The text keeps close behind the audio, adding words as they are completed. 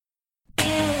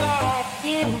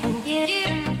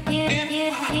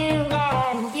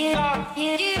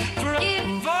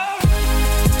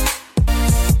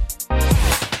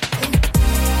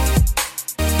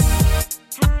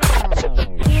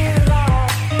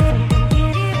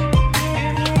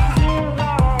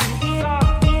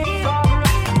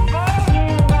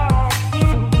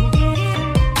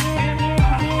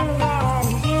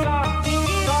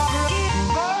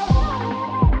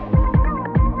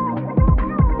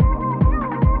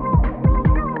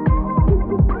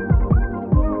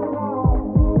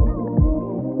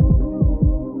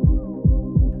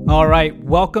All right,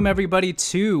 welcome everybody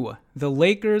to the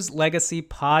Lakers Legacy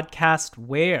Podcast,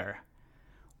 where,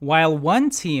 while one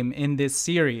team in this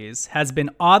series has been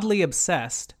oddly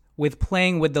obsessed with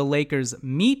playing with the Lakers'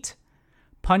 meat,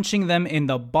 punching them in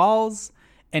the balls,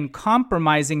 and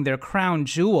compromising their crown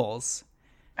jewels,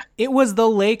 it was the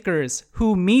Lakers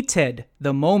who meated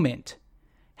the moment,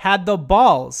 had the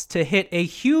balls to hit a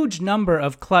huge number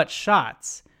of clutch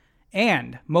shots,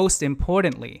 and, most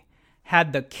importantly,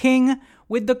 had the king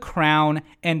with the crown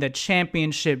and the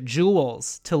championship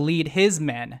jewels to lead his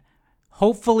men,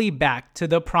 hopefully back to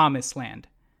the promised land.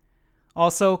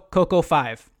 Also, Coco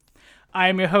 5. I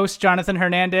am your host, Jonathan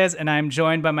Hernandez, and I am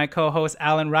joined by my co-host,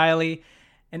 Alan Riley.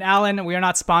 And Alan, we are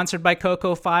not sponsored by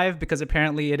Coco 5 because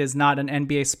apparently it is not an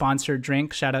NBA-sponsored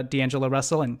drink. Shout out D'Angelo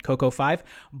Russell and Coco 5.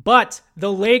 But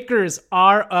the Lakers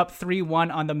are up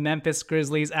 3-1 on the Memphis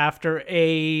Grizzlies after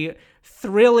a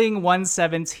thrilling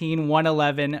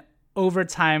 117-111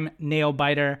 overtime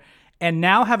nail-biter, and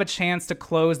now have a chance to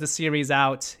close the series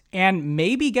out and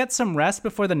maybe get some rest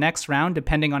before the next round,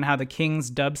 depending on how the Kings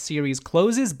Dub series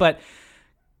closes. But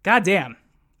goddamn,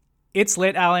 it's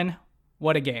lit, Alan.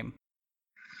 What a game.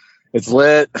 It's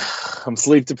lit. I'm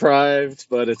sleep deprived,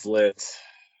 but it's lit.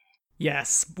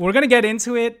 Yes, we're going to get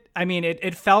into it. I mean,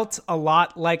 it felt a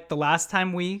lot like the last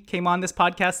time we came on this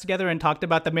podcast together and talked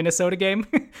about the Minnesota game,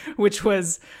 which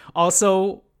was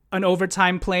also an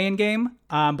overtime play-in game,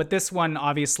 but this one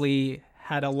obviously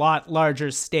had a lot larger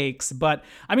stakes. But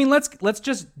I mean, let's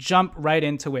just jump right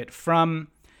into it. From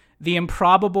the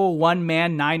improbable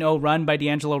one-man 9-0 run by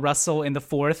D'Angelo Russell in the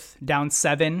fourth, down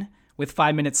 7 with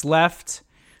 5 minutes left,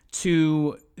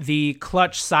 to the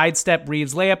clutch sidestep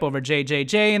Reeves layup over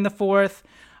JJJ in the fourth,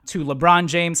 to LeBron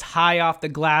James high off the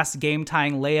glass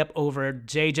game-tying layup over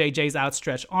JJJ's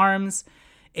outstretched arms,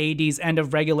 AD's end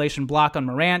of regulation block on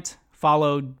Morant,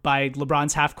 followed by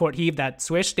LeBron's half-court heave that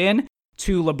swished in,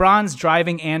 to LeBron's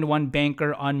driving and one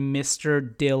banker on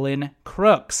Mr. Dylan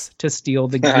Crooks to steal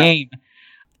the game.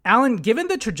 Alan, given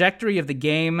the trajectory of the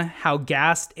game, how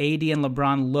gassed AD and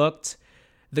LeBron looked,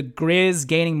 the Grizz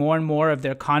gaining more and more of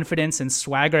their confidence and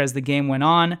swagger as the game went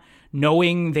on,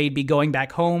 knowing they'd be going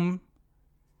back home,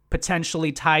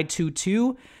 potentially tied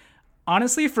 2-2,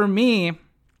 honestly, for me,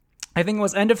 I think it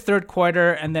was end of third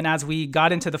quarter, and then as we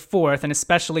got into the fourth, and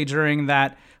especially during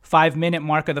that 5-minute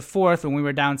mark of the fourth when we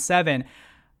were down 7,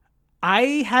 I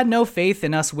had no faith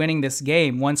in us winning this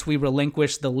game once we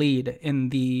relinquished the lead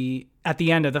at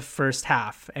the end of the first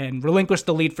half, and relinquished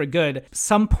the lead for good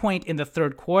some point in the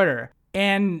third quarter.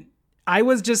 And I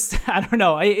was just, I don't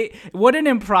know, what an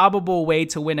improbable way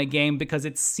to win a game, because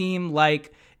it seemed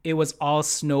like it was all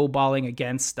snowballing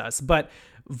against us. But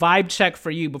vibe check for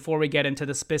you before we get into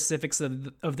the specifics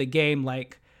of the game.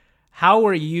 Like, how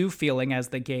were you feeling as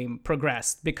the game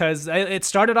progressed? Because it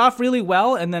started off really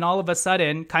well, and then all of a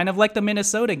sudden, kind of like the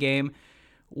Minnesota game,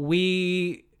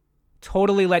 we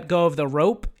totally let go of the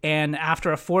rope. And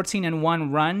after a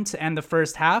 14-1 run to end the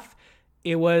first half,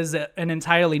 it was an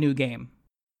entirely new game.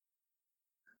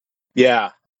 Yeah,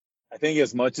 I think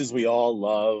as much as we all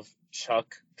love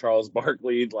Charles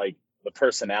Barkley, like the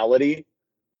personality,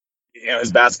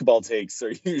 his basketball takes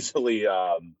are usually,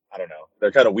 I don't know,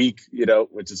 they're kind of weak,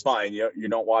 which is fine. You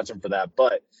don't watch him for that.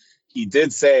 But he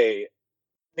did say, I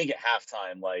think at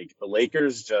halftime, like, the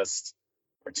Lakers just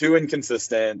are too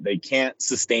inconsistent. They can't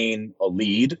sustain a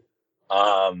lead.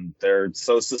 They're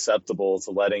so susceptible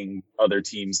to letting other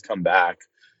teams come back.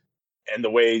 And the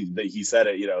way that he said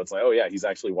it, it's like, oh, yeah, he's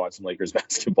actually watching Lakers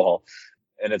basketball.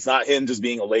 And it's not him just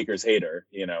being a Lakers hater,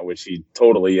 which he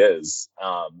totally is.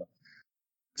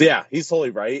 So yeah, he's totally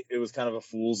right. It was kind of a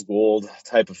fool's gold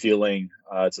type of feeling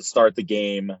to start the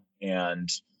game. And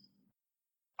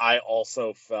I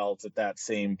also felt at that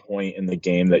same point in the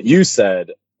game that you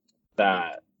said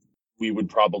that we would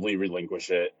probably relinquish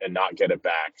it and not get it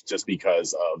back just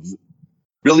because of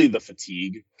really the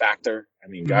fatigue factor. I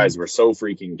mean, guys were so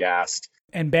freaking gassed.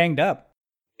 And banged up.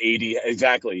 AD,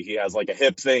 exactly. He has like a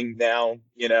hip thing now,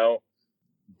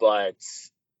 but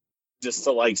just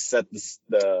to like set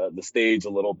the stage a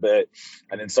little bit.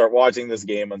 I didn't start watching this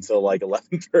game until like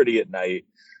 11:30 at night.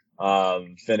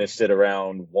 Finished it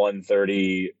around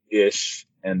 1:30 ish,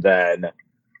 and then,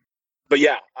 but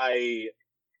yeah, I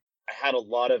had a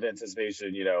lot of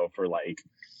anticipation, for like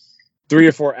 3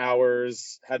 or 4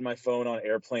 hours. Had my phone on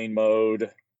airplane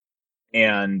mode,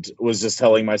 and was just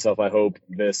telling myself, I hope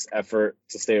this effort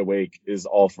to stay awake is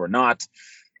all for naught,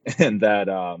 and that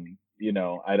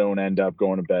I don't end up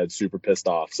going to bed super pissed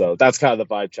off. So that's kind of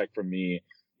the vibe check from me.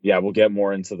 Yeah, we'll get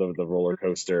more into the roller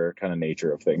coaster kind of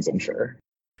nature of things, I'm sure.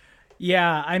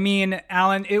 Yeah, I mean,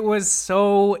 Alan, it was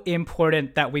so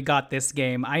important that we got this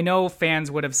game. I know fans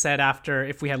would have said after,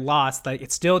 if we had lost, that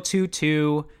it's still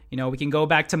 2-2. We can go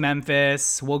back to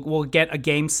Memphis. We'll get a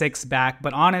game 6 back.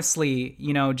 But honestly,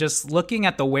 just looking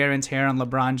at the wear and tear on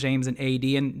LeBron James and AD,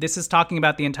 and this is talking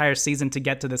about the entire season to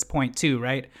get to this point too,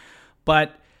 right?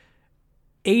 But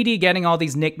AD getting all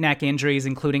these knick-knack injuries,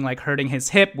 including like hurting his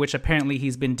hip, which apparently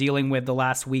he's been dealing with the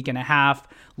last week and a half.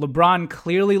 LeBron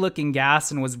clearly looking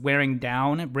gassed and was breaking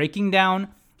down.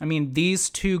 I mean, these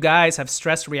two guys have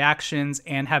stress reactions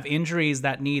and have injuries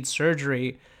that need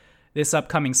surgery this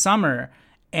upcoming summer.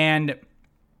 And,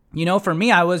 for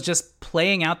me, I was just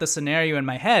playing out the scenario in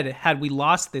my head. Had we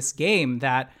lost this game,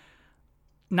 that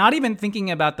not even thinking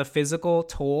about the physical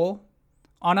toll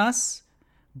on us,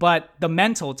 but the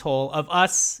mental toll of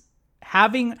us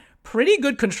having pretty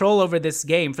good control over this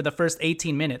game for the first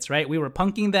 18 minutes, right? We were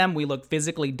punking them. We looked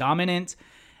physically dominant.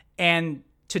 And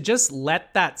to just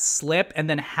let that slip and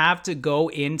then have to go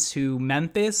into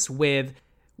Memphis with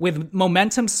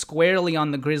momentum squarely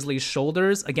on the Grizzlies'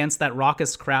 shoulders against that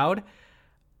raucous crowd,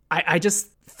 I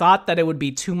just thought that it would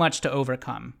be too much to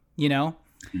overcome,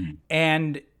 Mm-hmm.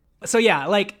 And so, yeah,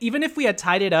 like even if we had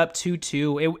tied it up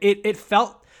 2-2, it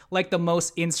felt like the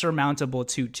most insurmountable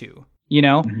 2-2,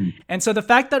 Mm-hmm. And so the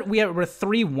fact that we were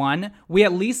 3-1, we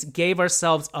at least gave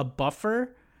ourselves a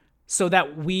buffer so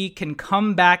that we can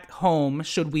come back home.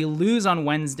 Should we lose on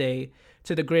Wednesday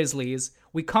to the Grizzlies,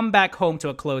 we come back home to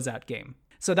a closeout game.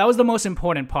 So that was the most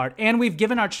important part. And we've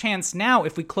given our chance now,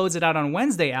 if we close it out on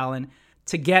Wednesday, Alan,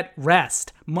 to get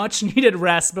rest, much needed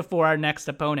rest before our next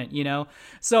opponent,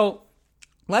 So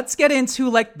let's get into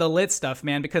like the lit stuff,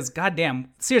 man, because goddamn,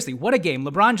 seriously, what a game.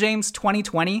 LeBron James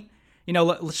 2020.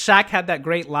 Shaq had that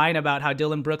great line about how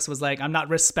Dylan Brooks was like, I'm not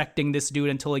respecting this dude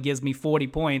until he gives me 40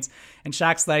 points. And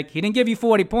Shaq's like, he didn't give you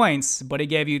 40 points, but he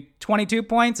gave you 22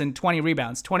 points and 20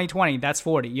 rebounds. 20-20, that's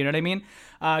 40. You know what I mean?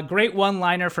 Great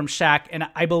one-liner from Shaq. And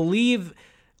I believe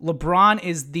LeBron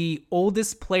is the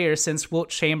oldest player since Wilt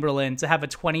Chamberlain to have a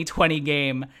 2020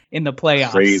 game in the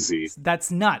playoffs. Crazy.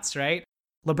 That's nuts, right?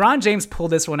 LeBron James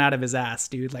pulled this one out of his ass,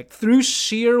 dude. Like through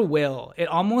sheer will. It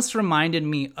almost reminded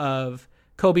me of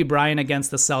Kobe Bryant against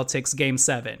the Celtics game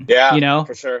 7. Yeah,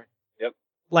 for sure. Yep.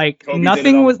 Like Kobe nothing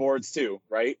did it on was the boards too,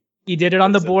 right? He did it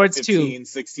on the boards 15, too.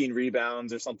 16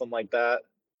 rebounds or something like that.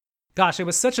 Gosh, it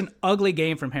was such an ugly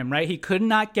game from him, right? He could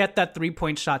not get that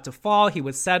 3-point shot to fall. He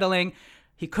was settling.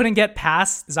 He couldn't get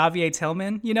past Xavier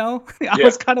Tillman, I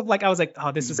was like,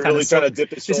 oh, this is kind of trying to dip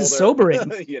his this shoulder, is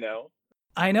sobering.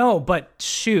 I know, but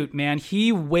shoot, man,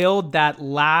 he willed that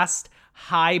last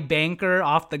high banker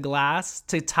off the glass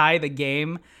to tie the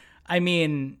game. I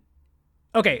mean,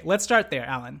 okay, let's start there,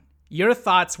 Alan. Your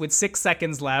thoughts with 6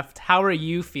 seconds left. How are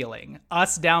you feeling?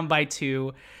 Us down by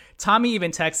 2. Tommy even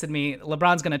texted me,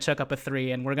 LeBron's going to chuck up a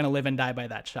 3 and we're going to live and die by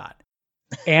that shot.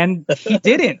 And he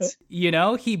didn't.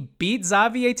 He beat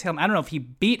Xavier Tillman. I don't know if he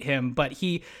beat him, but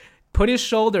he put his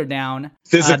shoulder down.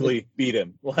 Physically beat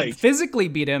him. Physically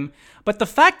beat him. But the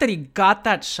fact that he got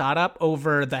that shot up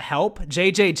over the help,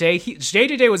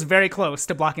 JJJ was very close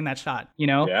to blocking that shot,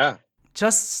 Yeah.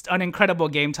 Just an incredible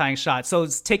game-tying shot. So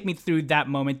take me through that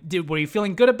moment. Were you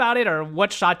feeling good about it, or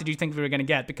what shot did you think we were going to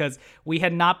get? Because we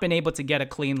had not been able to get a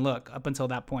clean look up until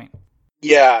that point.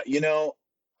 Yeah,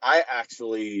 I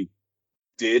actually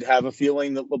did have a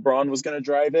feeling that LeBron was going to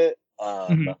drive it.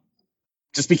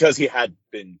 Just because he had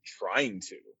been trying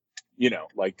to,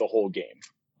 like the whole game.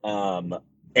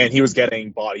 And he was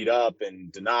getting bodied up and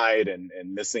denied and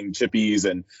missing chippies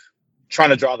and trying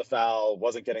to draw the foul,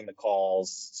 wasn't getting the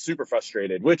calls, super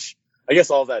frustrated, which I guess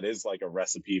all of that is like a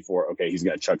recipe for, okay, he's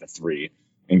going to chuck a 3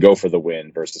 and go for the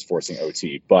win versus forcing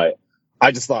OT. But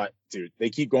I just thought, dude, they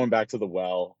keep going back to the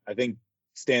well. I think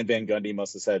Stan Van Gundy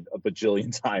must have said a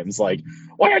bajillion times, like,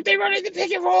 why aren't they running the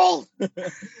pick and roll?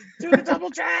 Do the double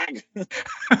drag.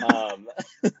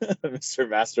 Mr.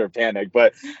 Master of Panic.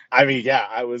 But I mean, yeah,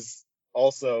 I was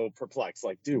also perplexed.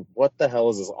 Like, dude, what the hell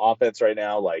is this offense right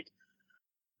now? Like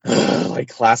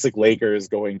classic Lakers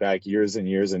going back years and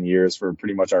years and years for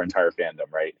pretty much our entire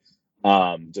fandom, right?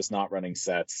 Just not running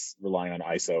sets, relying on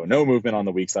ISO, no movement on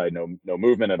the weak side, no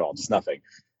movement at all, just nothing.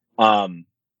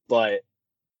 But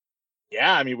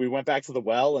yeah, I mean, we went back to the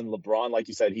well, and LeBron, like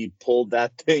you said, he pulled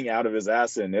that thing out of his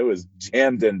ass, and it was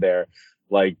jammed in there,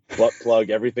 like butt plug,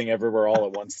 everything, everywhere, all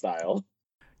at once style.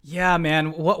 Yeah,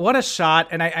 man, what a shot.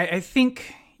 And I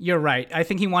think you're right. I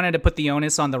think he wanted to put the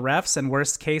onus on the refs, and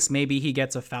worst case, maybe he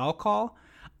gets a foul call.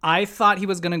 I thought he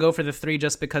was going to go for the three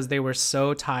just because they were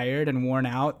so tired and worn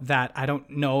out that I don't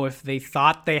know if they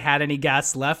thought they had any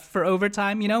gas left for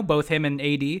overtime, both him and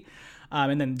AD.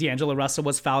 And then D'Angelo Russell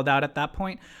was fouled out at that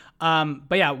point.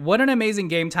 But yeah, what an amazing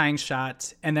game-tying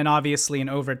shot. And then obviously in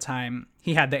overtime,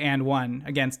 he had the and one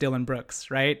against Dillon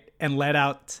Brooks, right? And let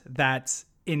out that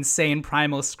insane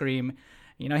primal scream.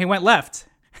 He went left.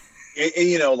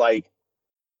 And, like,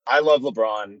 I love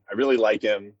LeBron. I really like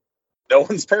him. No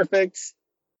one's perfect.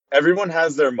 Everyone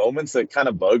has their moments that kind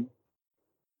of bug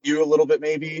you a little bit,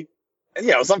 maybe. And,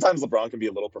 sometimes LeBron can be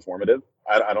a little performative.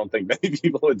 I don't think many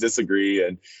people would disagree.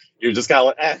 And you're just kind of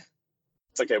like,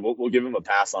 it's okay. We'll give him a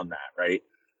pass on that, right?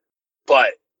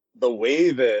 But the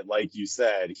way that, like you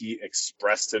said, he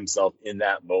expressed himself in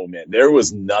that moment, there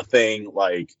was nothing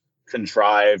like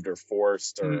contrived or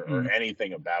forced or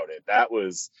anything about it. That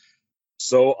was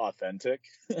so authentic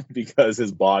because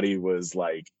his body was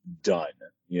like done,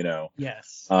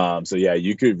 Yes. So yeah,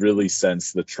 you could really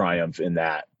sense the triumph in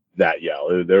that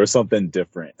yell. There was something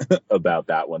different about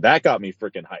that one. That got me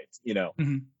freaking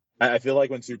hyped, I feel like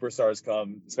when superstars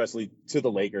come, especially to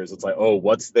the Lakers, it's like, oh,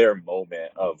 what's their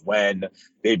moment of when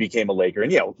they became a Laker?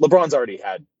 And LeBron's already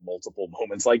had multiple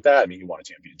moments like that. I mean, he won a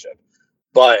championship,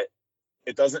 but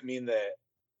it doesn't mean that,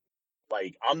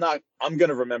 like, I'm going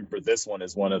to remember this one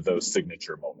as one of those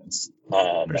signature moments.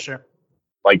 For sure.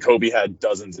 Like Kobe had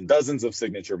dozens and dozens of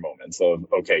signature moments of,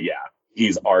 okay, yeah,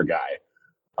 he's our guy.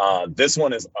 This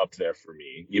one is up there for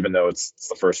me, even though it's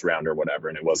the first round or whatever,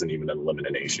 and it wasn't even an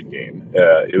elimination game.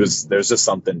 There's just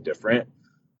something different.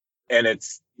 And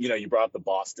it's, you brought up the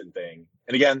Boston thing.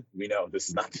 And again, we know this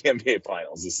is not the NBA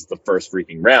Finals. This is the first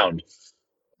freaking round.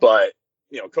 But,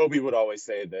 Kobe would always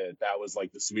say that was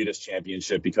like the sweetest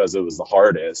championship because it was the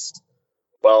hardest.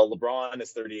 Well, LeBron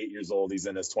is 38 years old. He's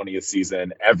in his 20th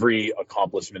season. Every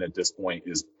accomplishment at this point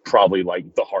is probably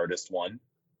like the hardest one.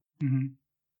 Mm-hmm.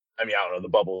 I mean, I don't know. The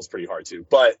bubble is pretty hard too.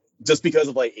 But just because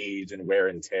of like age and wear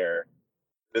and tear,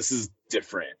 this is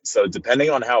different. So depending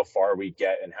on how far we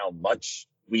get and how much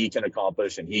we can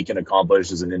accomplish and he can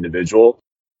accomplish as an individual,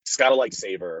 just got to like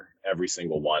savor every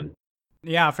single one.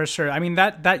 Yeah, for sure. I mean,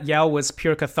 that yell was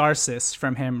pure catharsis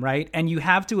from him, right? And you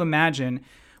have to imagine,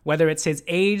 whether it's his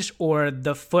age or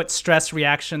the foot stress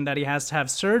reaction that he has to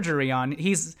have surgery on,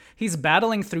 he's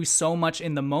battling through so much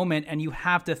in the moment. And you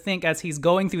have to think, as he's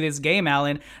going through this game,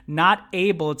 Alan, not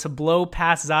able to blow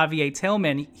past Xavier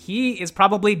Tillman, he is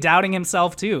probably doubting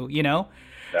himself too, Yeah.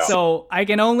 So I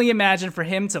can only imagine for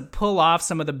him to pull off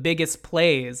some of the biggest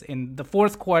plays in the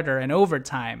fourth quarter and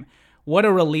overtime. What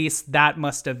a release that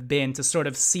must have been to sort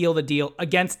of seal the deal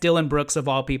against Dillon Brooks of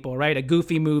all people, right? A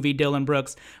goofy movie, Dillon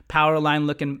Brooks, power line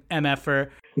looking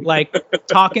MFer, like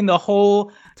talking the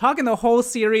whole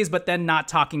series, but then not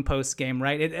talking post game,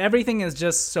 right? Everything is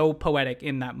just so poetic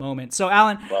in that moment. So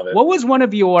Alan, what was one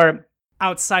of your,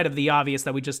 outside of the obvious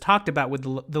that we just talked about with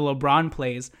the LeBron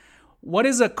plays, what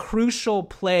is a crucial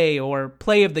play or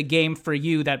play of the game for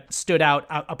you that stood out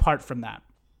apart from that?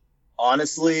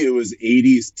 Honestly, it was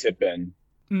 80's tip-in.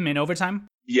 In overtime?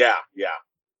 Yeah.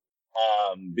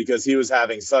 Because he was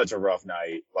having such a rough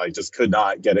night, like just could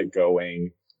not get it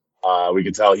going. We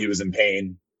could tell he was in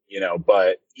pain,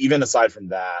 but even aside from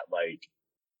that, like,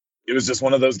 it was just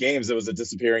one of those games. It was a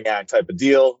disappearing act type of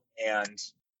deal. And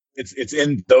it's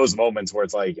in those moments where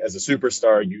it's like, as a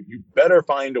superstar, you better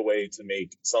find a way to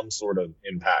make some sort of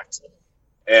impact.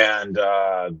 And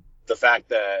the fact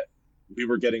that we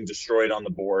were getting destroyed on the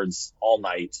boards all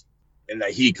night, and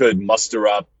that he could muster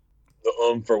up the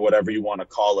oomph or whatever you want to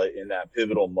call it in that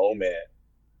pivotal moment.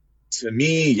 To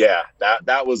me, yeah,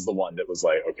 that was the one that was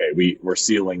like, okay, we're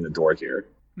sealing the door here.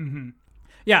 Mm-hmm.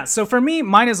 Yeah, so for me,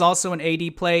 mine is also an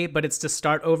AD play, but it's to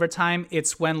start overtime.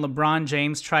 It's when LeBron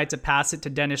James tried to pass it to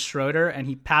Dennis Schroeder, and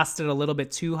he passed it a little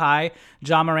bit too high.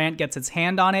 Ja Morant gets his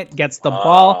hand on it, gets the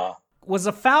ball. Was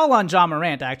a foul on Ja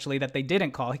Morant, actually, that they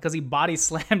didn't call because he body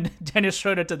slammed Dennis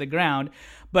Schroeder to the ground.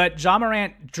 But Ja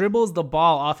Morant dribbles the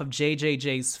ball off of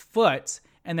JJJ's foot,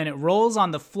 and then it rolls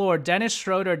on the floor. Dennis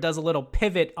Schroeder does a little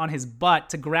pivot on his butt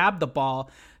to grab the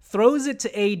ball, throws it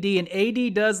to AD, and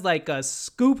AD does like a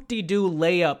scoop-de-doo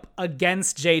layup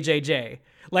against JJJ.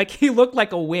 Like, he looked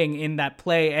like a wing in that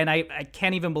play, and I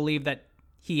can't even believe that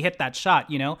he hit that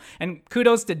shot, And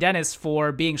kudos to Dennis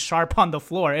for being sharp on the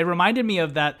floor. It reminded me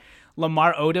of that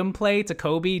Lamar Odom play to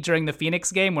Kobe during the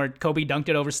Phoenix game where Kobe dunked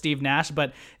it over Steve Nash,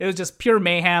 but it was just pure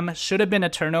mayhem. Should have been a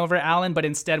turnover, Allen, but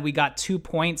instead we got 2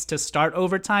 points to start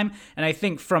overtime. And I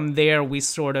think from there we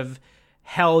sort of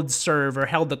held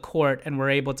the court and were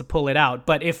able to pull it out.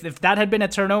 But if that had been a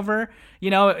turnover,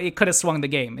 it could have swung the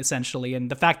game essentially. And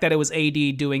the fact that it was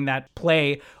AD doing that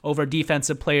play over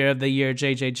Defensive Player of the Year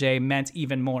JJJ meant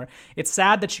even more. It's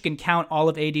sad that you can count all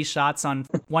of AD's shots on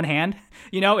one hand.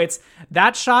 It's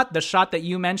that shot, the shot that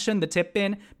you mentioned, the tip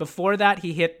in. Before that,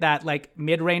 he hit that like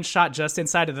mid-range shot just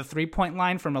inside of the 3-point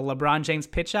line from a LeBron James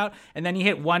pitch out, and then he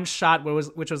hit one shot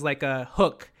which was like a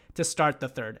hook to start the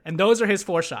third. And those are his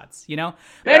 4 shots, Yeah,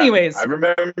 anyways. I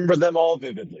remember them all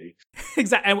vividly.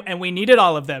 Exactly. And we needed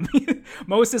all of them.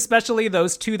 Most especially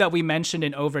those 2 that we mentioned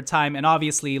in overtime. And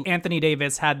obviously, Anthony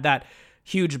Davis had that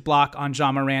huge block on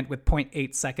Ja Morant with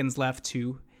 0.8 seconds left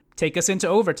to take us into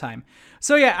overtime.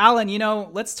 So yeah, Alan,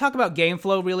 let's talk about game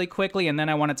flow really quickly. And then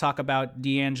I want to talk about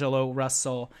D'Angelo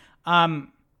Russell.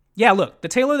 Yeah, look, the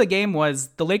tail of the game was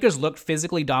the Lakers looked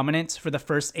physically dominant for the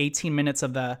first 18 minutes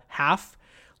of the half.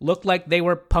 Looked like they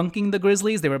were punking the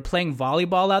Grizzlies. They were playing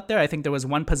volleyball out there. I think there was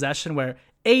one possession where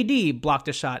AD blocked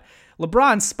a shot.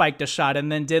 LeBron spiked a shot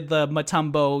and then did the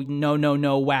Mutombo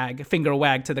no finger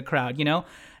wag to the crowd,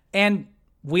 And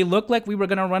we looked like we were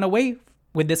going to run away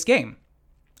with this game.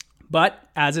 But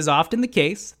as is often the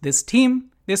case, this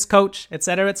team, this coach,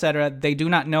 etc., they do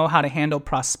not know how to handle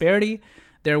prosperity.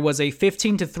 There was a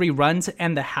 15-3 run to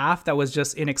end the half that was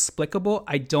just inexplicable.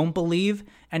 I don't believe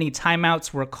any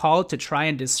timeouts were called to try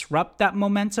and disrupt that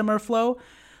momentum or flow.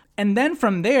 And then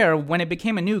from there, when it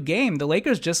became a new game, the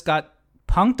Lakers just got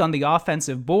punked on the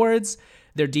offensive boards.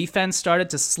 Their defense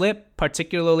started to slip,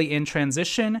 particularly in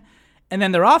transition. And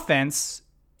then their offense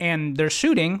and their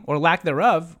shooting, or lack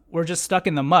thereof, were just stuck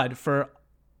in the mud for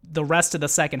the rest of the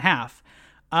second half.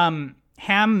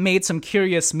 Ham made some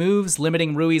curious moves,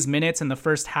 limiting Rui's minutes in the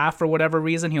first half for whatever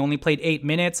reason. He only played 8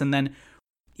 minutes, and then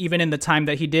even in the time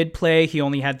that he did play, he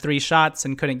only had 3 shots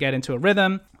and couldn't get into a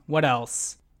rhythm. What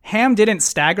else? Ham didn't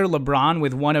stagger LeBron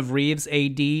with one of Reeves,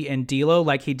 AD, and D'Lo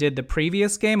like he did the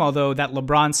previous game, although that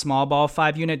LeBron small ball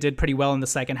 5 unit did pretty well in the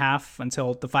second half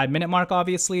until the 5-minute mark,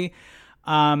 obviously.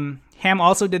 Ham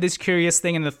also did this curious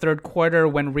thing in the third quarter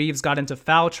when Reeves got into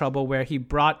foul trouble where he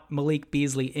brought Malik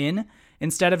Beasley in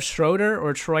instead of Schroeder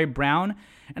or Troy Brown.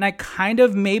 And I kind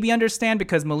of maybe understand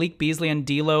because Malik Beasley and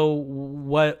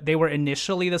D'Lo, they were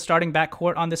initially the starting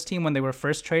backcourt on this team when they were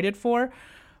first traded for.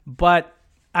 But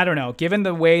I don't know, given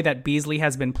the way that Beasley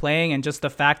has been playing and just the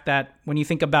fact that when you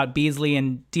think about Beasley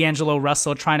and D'Angelo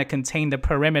Russell trying to contain the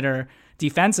perimeter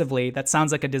defensively, that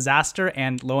sounds like a disaster.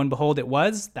 And lo and behold, it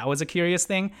was. That was a curious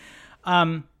thing.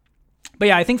 But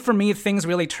yeah, I think for me, things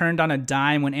really turned on a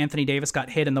dime when Anthony Davis got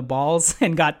hit in the balls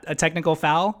and got a technical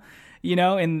foul,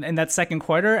 in that second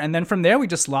quarter. And then from there, we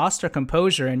just lost our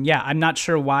composure. And yeah, I'm not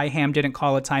sure why Ham didn't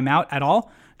call a timeout at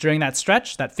all during that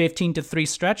stretch, that 15-3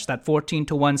 stretch, that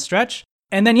 14-1 stretch.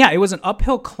 And then, yeah, it was an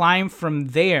uphill climb from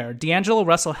there. D'Angelo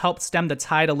Russell helped stem the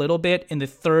tide a little bit in the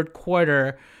third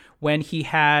quarter when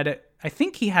I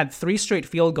think he had 3 straight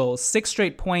field goals, 6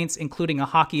 straight points, including a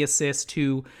hockey assist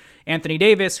to Anthony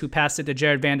Davis, who passed it to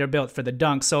Jared Vanderbilt for the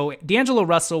dunk. So D'Angelo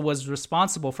Russell was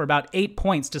responsible for about 8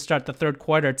 points to start the third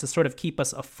quarter to sort of keep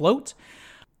us afloat.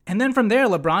 And then from there,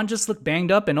 LeBron just looked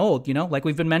banged up and old, like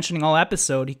we've been mentioning all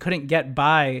episode. He couldn't get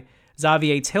by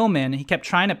Xavier Tillman. He kept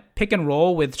trying to pick and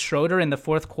roll with Schroeder in the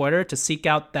fourth quarter to seek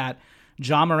out that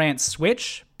Ja Morant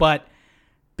switch. But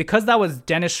because that was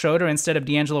Dennis Schroeder instead of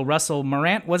D'Angelo Russell,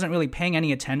 Morant wasn't really paying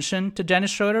any attention to Dennis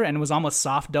Schroeder and was almost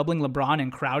soft doubling LeBron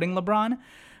and crowding LeBron.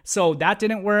 So that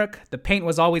didn't work. The paint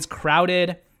was always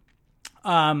crowded.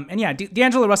 And yeah,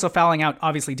 D'Angelo Russell fouling out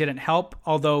obviously didn't help,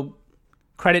 although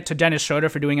credit to Dennis Schroeder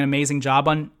for doing an amazing job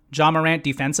on Ja Morant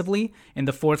defensively in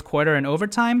the fourth quarter and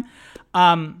overtime.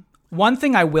 One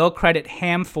thing I will credit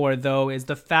Ham for, though, is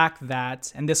the fact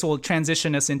that, and this will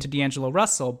transition us into D'Angelo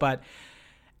Russell, but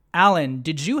Alan,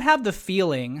 did you have the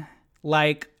feeling,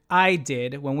 like I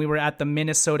did when we were at the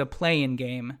Minnesota play-in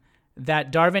game,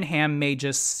 that Darvin Ham may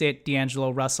just sit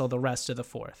D'Angelo Russell the rest of the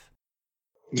fourth?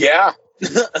 Yeah,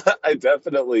 I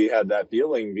definitely had that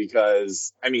feeling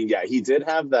because, he did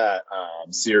have that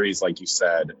series, like you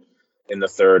said, in the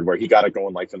third where he got it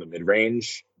going like from the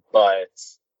mid-range, but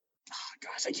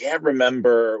I can't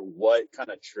remember what kind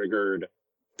of triggered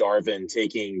Darvin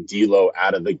taking D'Lo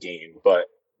out of the game, but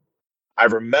I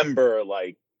remember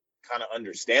kind of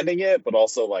understanding it, but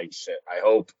also shit, I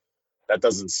hope that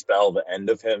doesn't spell the end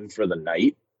of him for the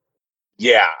night.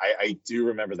 Yeah, I do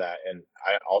remember that. And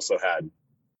I also had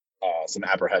some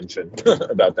apprehension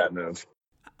about that move.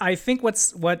 I think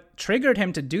what triggered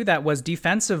him to do that was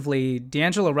defensively,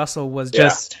 D'Angelo Russell was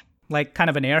just like kind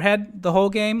of an airhead the whole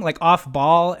game, like off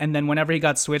ball. And then whenever he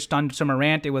got switched on to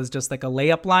Morant, it was just like a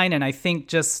layup line. And I think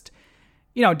just,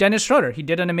 Dennis Schroeder, he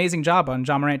did an amazing job on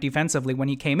Ja Morant defensively when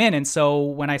he came in. And so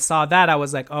when I saw that, I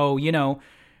was like, oh,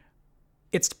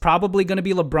 it's probably going to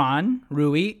be LeBron,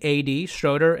 Rui, AD,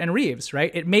 Schroeder, and Reeves,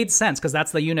 right? It made sense because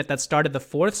that's the unit that started the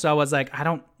fourth. So I was like, I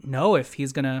don't know if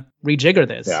he's going to rejigger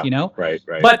this, Right.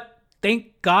 But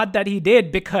thank God that he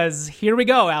did, because here we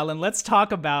go, Alan. Let's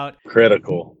talk about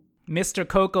critical Mr.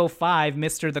 Coco 5,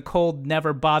 Mr. The Cold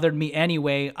Never Bothered Me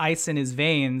Anyway, ice in his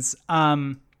veins.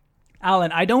 Alan,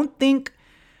 I don't think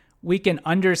we can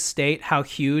understate how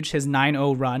huge his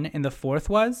 9-0 run in the fourth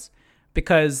was,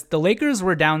 because the Lakers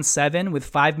were down 7 with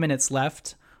 5 minutes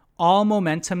left, all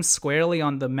momentum squarely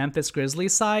on the Memphis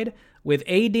Grizzlies side, with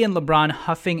AD and LeBron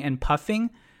huffing and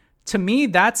puffing. To me,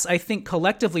 that's, I think,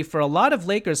 collectively for a lot of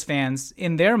Lakers fans,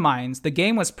 in their minds, the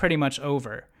game was pretty much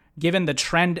over, given the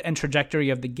trend and trajectory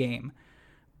of the game.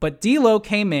 But DLO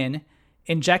came in,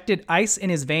 injected ice in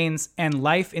his veins and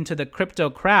life into the crypto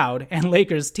crowd and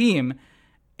Lakers team,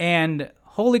 and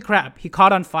holy crap, he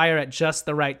caught on fire at just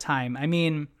the right time. I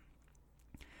mean,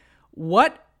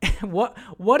 what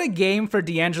a game for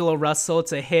D'Angelo Russell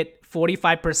to hit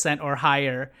 45% or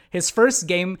higher. His first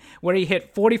game where he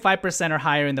hit 45% or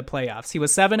higher in the playoffs. He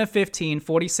was 7 of 15,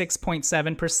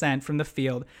 46.7% from the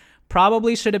field.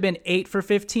 Probably should have been 8 for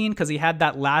 15 because he had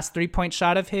that last 3-point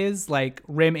shot of his, like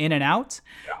rim in and out.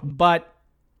 Yeah. But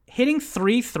hitting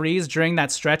 3 threes during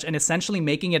that stretch and essentially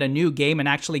making it a new game and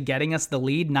actually getting us the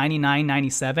lead,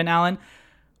 99-97, Alan,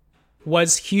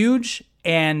 was huge,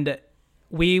 and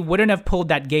we wouldn't have pulled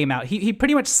that game out. He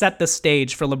pretty much set the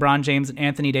stage for LeBron James and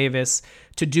Anthony Davis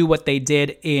to do what they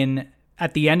did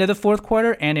at the end of the fourth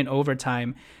quarter and in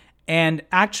overtime. And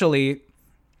actually,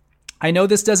 I know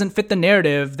this doesn't fit the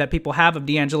narrative that people have of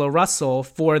D'Angelo Russell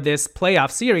for this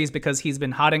playoff series, because he's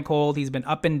been hot and cold. He's been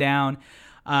up and down.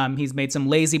 He's made some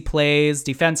lazy plays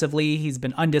defensively. He's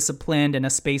been undisciplined and a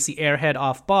spacey airhead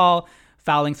off ball,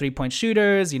 fouling 3-point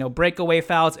shooters, breakaway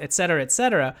fouls, etc.,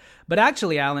 etc. But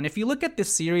actually, Alan, if you look at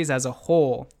this series as a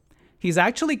whole, he's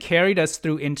actually carried us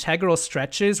through integral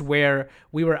stretches where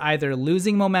we were either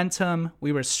losing momentum,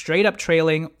 we were straight up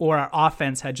trailing, or our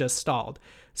offense had just stalled.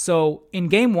 So in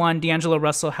game 1, D'Angelo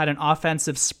Russell had an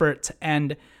offensive spurt to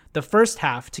end the first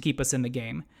half to keep us in the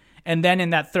game. And then in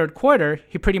that third quarter,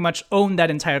 he pretty much owned that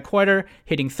entire quarter,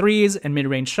 hitting threes and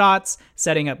mid-range shots,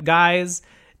 setting up guys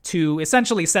to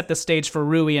essentially set the stage for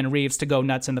Rui and Reeves to go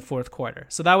nuts in the fourth quarter.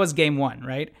 So that was game 1,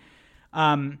 right?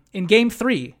 In game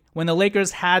 3, when the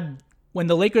Lakers had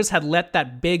let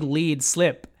that big lead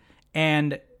slip,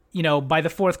 and by the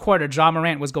fourth quarter, Ja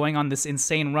Morant was going on this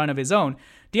insane run of his own,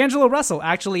 D'Angelo Russell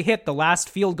actually hit the last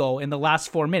field goal in the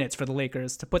last 4 minutes for the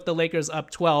Lakers to put the Lakers up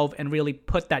 12 and really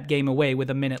put that game away with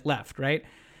a minute left, right?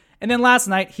 And then last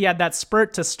night, he had that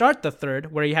spurt to start the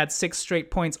third where he had 6 straight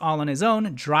points all on his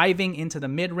own, driving into the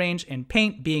mid-range and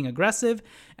paint, being aggressive.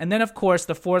 And then, of course,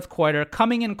 the fourth quarter,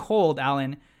 coming in cold,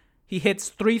 Alan, he hits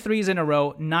 3 threes in a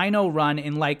row, 9-0 run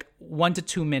in like 1 to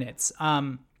 2 minutes.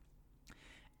 And,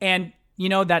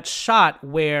 that shot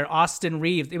where Austin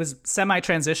Reeves, it was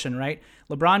semi-transition, right?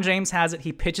 LeBron James has it,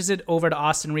 he pitches it over to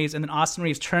Austin Reeves, and then Austin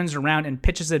Reeves turns around and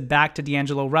pitches it back to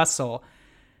D'Angelo Russell.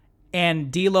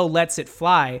 And D'Lo lets it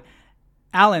fly.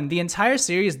 Alan, the entire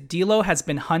series, D'Lo has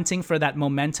been hunting for that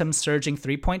momentum surging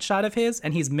 3-point shot of his,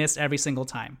 and he's missed every single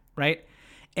time, right?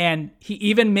 And he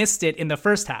even missed it in the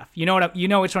first half. You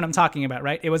know which one I'm talking about,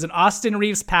 right? It was an Austin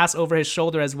Reeves pass over his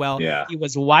shoulder as well. Yeah. He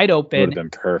was wide open. Would have been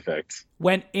perfect.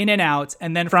 Went in and out,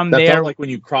 and then from that there, felt like when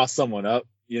you cross someone up,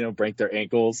 break their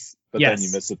ankles, but yes, then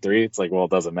you miss a 3. It's like, well,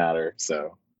 it doesn't matter.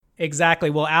 So exactly.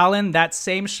 Well, Alan, that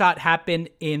same shot happened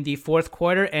in the fourth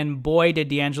quarter, and boy, did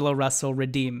D'Angelo Russell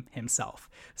redeem himself.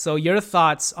 So your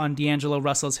thoughts on D'Angelo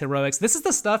Russell's heroics? This is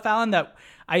the stuff, Alan, that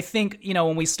I think,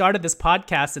 when we started this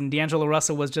podcast and D'Angelo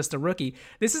Russell was just a rookie,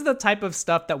 this is the type of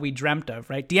stuff that we dreamt of,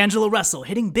 right? D'Angelo Russell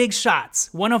hitting big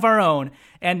shots, one of our own.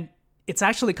 And it's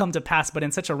actually come to pass, but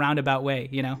in such a roundabout way,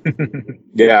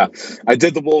 Yeah, I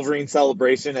did the Wolverine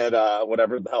celebration at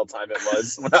whatever the hell time it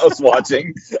was when I was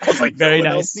watching. I was like, very no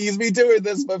one nice. else sees me doing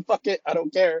this, but fuck it, I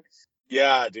don't care.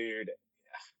 Yeah, dude.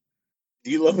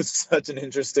 D'Lo is such an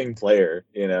interesting player,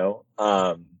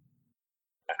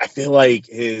 I feel like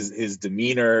his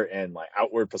demeanor and like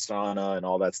outward persona and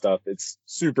all that stuff, it's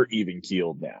super even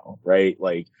keeled now, right?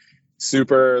 Like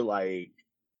super like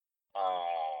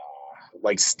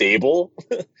stable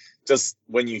just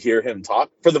when you hear him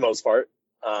talk for the most part.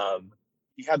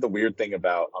 he had the weird thing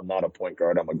about I'm not a point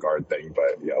guard, I'm a guard thing,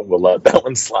 but yeah, we'll let that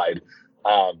one slide.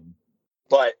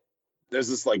 But there's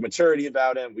this like maturity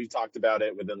about him. We talked about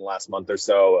it within the last month or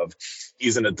so of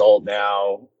he's an adult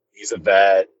now, he's a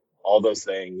vet, all those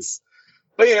things.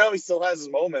 But he still has his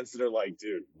moments that are like,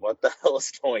 dude, what the hell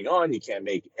is going on? You can't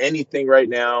make anything right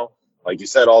now. Like you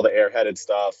said, all the airheaded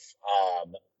stuff,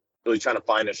 really trying to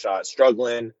find a shot,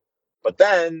 struggling. But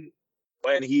then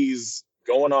when he's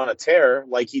going on a tear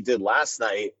like he did last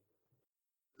night,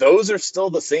 those are still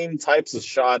the same types of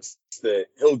shots that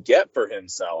he'll get for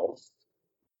himself,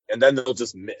 and then they'll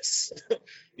just miss,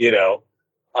 you know.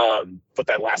 But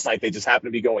that last night they just happened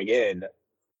to be going in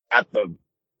at the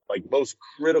like most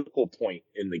critical point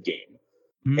in the game,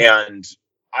 and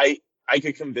I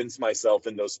could convince myself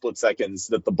in those split seconds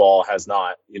that the ball has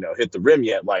not hit the rim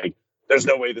yet. Like, there's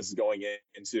no way this is going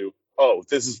into. Oh,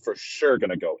 this is for sure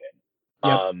gonna go in.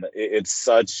 Yep. It's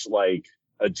such like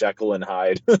a Jekyll and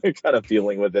Hyde kind of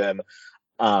feeling with him.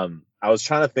 I was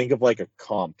trying to think of like a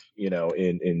comp,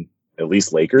 in at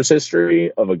least Lakers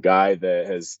history of a guy that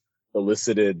has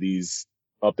elicited these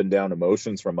up and down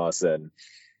emotions from us, and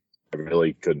I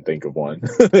really couldn't think of one.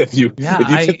 if you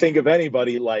could think of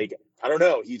anybody, like, I don't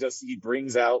know, he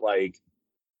brings out, like,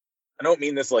 I don't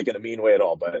mean this like in a mean way at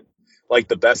all, but like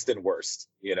the best and worst,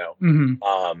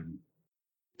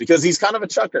 because he's kind of a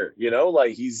chucker,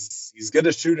 like he's going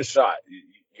to shoot a shot. You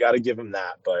got to give him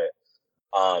that. But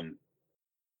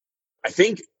I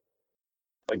think,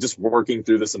 like, just working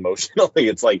through this emotionally,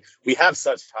 it's like we have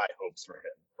such high hopes for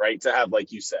him, right? To have,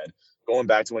 like you said, going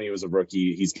back to when he was a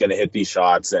rookie, he's going to hit these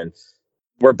shots, and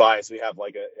we're biased. We have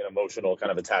like an emotional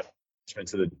kind of attachment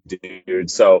to the dude.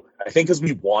 So I think because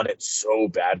we want it so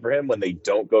bad for him, when they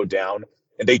don't go down,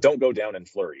 and they don't go down in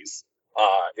flurries,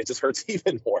 it just hurts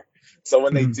even more. So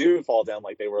when they do fall down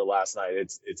like they were last night,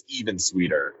 it's even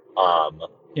sweeter.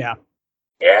 Yeah,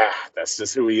 that's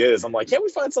just who he is. I'm like, can't we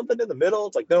find something in the middle?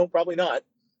 It's like, no, probably not.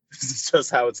 This is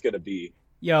just how it's gonna be.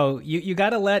 Yo, you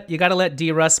gotta let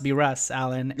D Russ be Russ,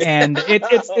 Alan. And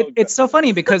it's so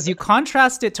funny because you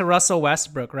contrast it to Russell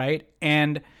Westbrook, right?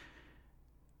 And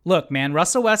look, man,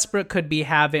 Russell Westbrook could be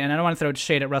having, and I don't want to throw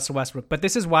shade at Russell Westbrook, but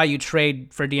this is why you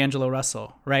trade for D'Angelo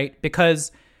Russell, right?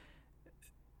 Because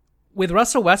with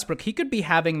Russell Westbrook, he could be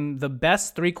having the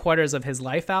best 3 quarters of his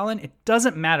life, Alan. It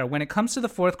doesn't matter. When it comes to the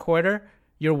fourth quarter,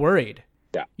 you're worried.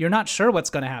 Yeah. You're not sure what's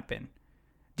going to happen.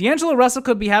 D'Angelo Russell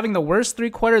could be having the worst 3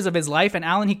 quarters of his life, and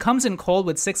Alan, he comes in cold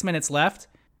with 6 minutes left.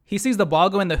 He sees the ball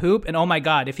go in the hoop, and oh my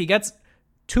God, if he gets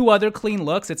 2 other clean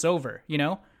looks, it's over,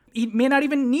 He may not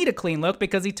even need a clean look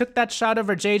because he took that shot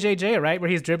over JJJ, right, where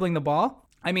he's dribbling the ball.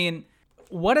 I mean,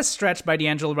 what a stretch by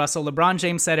D'Angelo Russell. LeBron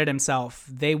James said it himself.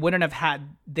 They would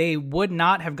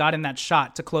not have gotten that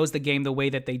shot to close the game the way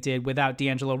that they did without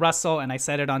D'Angelo Russell, and I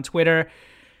said it on Twitter.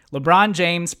 LeBron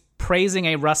James praising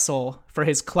a Russell for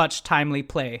his clutch, timely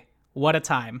play. What a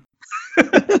time.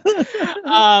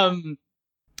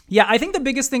 Yeah, I think the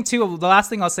biggest thing, too, the last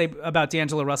thing I'll say about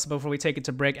D'Angelo Russell before we take it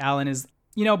to break, Alan, is,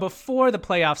 before the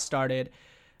playoffs started,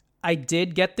 I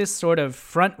did get this sort of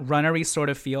front-runnery sort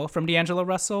of feel from D'Angelo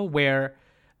Russell, where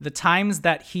the times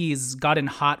that he's gotten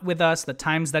hot with us, the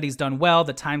times that he's done well,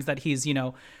 the times that he's,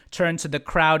 turned to the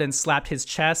crowd and slapped his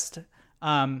chest,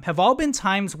 have all been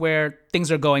times where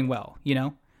things are going well,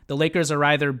 The Lakers are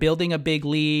either building a big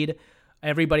lead,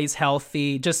 everybody's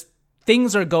healthy, just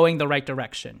things are going the right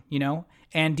direction,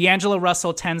 And D'Angelo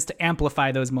Russell tends to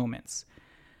amplify those moments.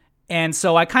 And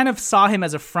so I kind of saw him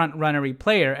as a front-runnery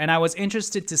player, and I was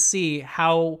interested to see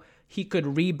how he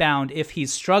could rebound if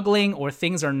he's struggling or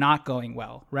things are not going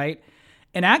well, right?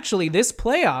 And actually, this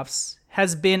playoffs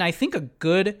has been, I think, a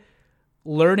good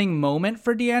learning moment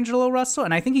for D'Angelo Russell,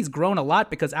 and I think he's grown a lot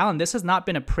because, Alan, this has not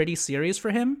been a pretty series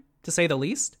for him, to say the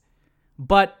least.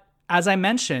 But as I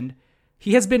mentioned,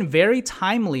 he has been very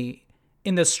timely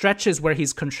in the stretches where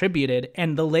he's contributed,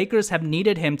 and the Lakers have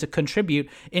needed him to contribute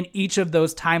in each of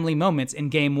those timely moments in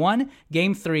Game 1,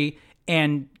 Game 3,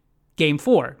 and Game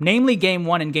 4. Namely, Game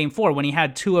 1 and Game 4, when he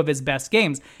had 2 of his best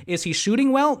games. Is he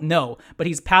shooting well? No. But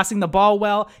he's passing the ball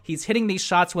well. He's hitting these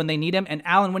shots when they need him. And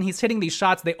Alan, when he's hitting these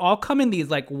shots, they all come in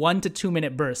these like 1 to 2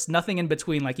 minute bursts. Nothing in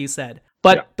between, like you said.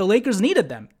 But The Lakers needed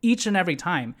them each and every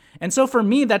time. And so for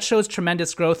me, that shows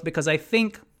tremendous growth because I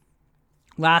think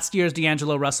last year's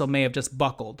D'Angelo Russell may have just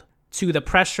buckled to the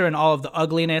pressure and all of the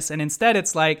ugliness. And instead,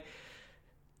 it's like,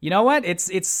 you know what?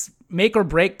 It's make or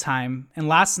break time. And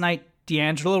last night,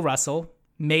 D'Angelo Russell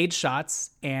made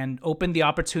shots and opened the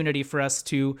opportunity for us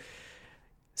to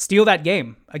steal that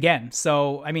game again.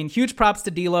 So, I mean, huge props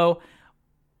to DLO.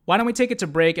 Why don't we take it to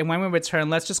break? And when we return,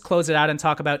 let's just close it out and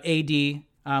talk about AD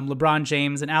LeBron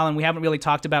James, and Alan, we haven't really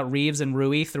talked about Reeves and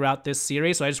Rui throughout this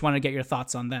series, so I just wanted to get your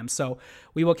thoughts on them. So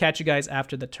we will catch you guys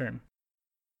after the turn.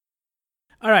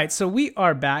 All right, so we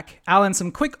are back. Alan,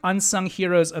 some quick unsung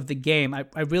heroes of the game. I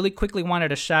really quickly wanted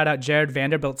to shout out Jared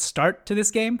Vanderbilt's start to this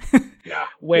game.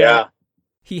 Where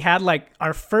he had like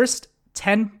our first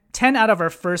 10 out of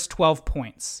our first 12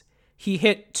 points. He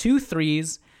hit 2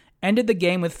 threes, ended the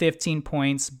game with 15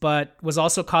 points, but was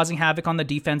also causing havoc on the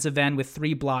defensive end with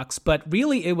 3 blocks. But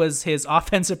really, it was his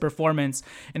offensive performance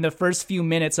in the first few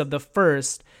minutes of the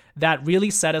first that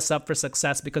really set us up for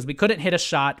success, because we couldn't hit a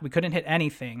shot, we couldn't hit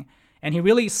anything. And he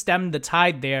really stemmed the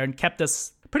tide there and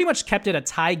pretty much kept it a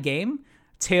tie game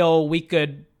till we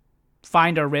could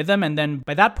find our rhythm. And then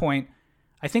by that point,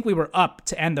 I think we were up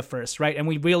to end the first, right? And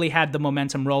we really had the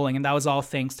momentum rolling, and that was all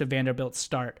thanks to Vanderbilt's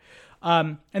start.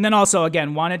 And then also,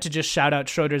 again, wanted to just shout out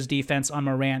Schroeder's defense on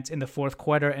Morant in the fourth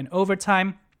quarter and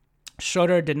overtime.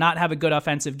 Schroeder did not have a good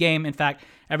offensive game. In fact,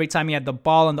 every time he had the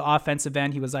ball on the offensive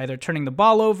end, he was either turning the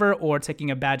ball over or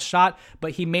taking a bad shot,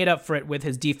 but he made up for it with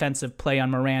his defensive play on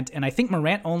Morant. And I think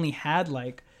Morant only had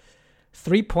like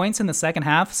 3 points in the second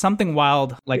half, something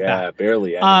wild like that. Yeah,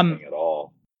 barely anything at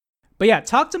all. But yeah,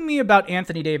 talk to me about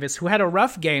Anthony Davis, who had a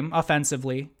rough game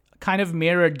offensively, kind of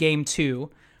mirrored game 2,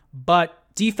 but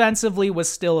defensively was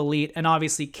still elite and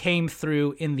obviously came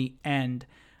through in the end.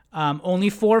 Only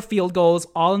 4 field goals,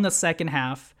 all in the second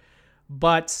half,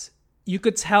 but you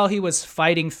could tell he was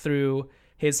fighting through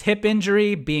his hip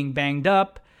injury, being banged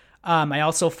up. I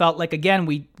also felt like, again,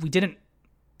 we didn't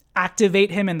activate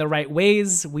him in the right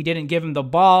ways. We didn't give him the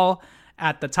ball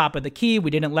at the top of the key.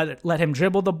 We didn't let him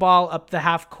dribble the ball up the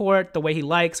half court the way he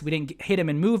likes. We didn't hit him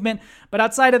in movement. But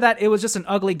outside of that, it was just an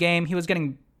ugly game. He was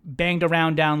getting banged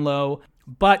around down low,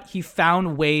 but he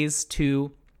found ways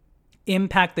to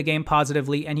impact the game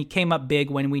positively, and he came up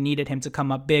big when we needed him to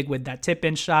come up big with that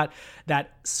tip-in shot,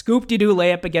 that scoop-de-doo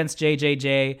layup against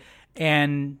JJJ,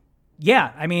 and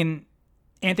yeah, I mean,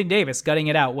 Anthony Davis gutting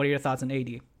it out. What are your thoughts on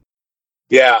AD?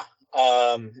 Yeah,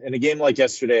 in a game like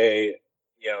yesterday,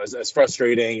 you know, as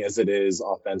frustrating as it is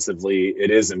offensively, it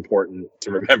is important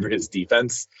to remember his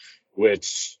defense,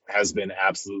 which has been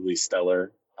absolutely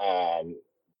stellar.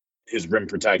 His rim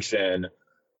protection,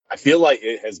 I feel like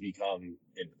it has become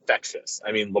infectious.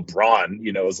 I mean, LeBron,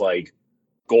 you know, is like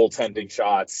goaltending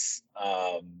shots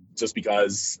just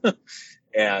because.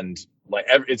 And like,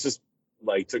 it's just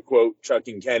like, to quote Chuck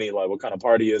and Kenny, like, what kind of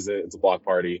party is it? It's a block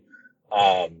party.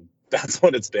 That's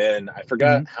what it's been. I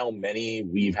forgot how many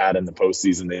we've had in the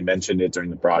postseason. They mentioned it during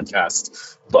the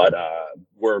broadcast, but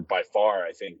we're by far,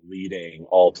 I think, leading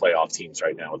all playoff teams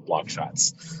right now with block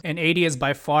shots. And AD is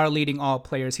by far leading all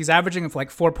players. He's averaging like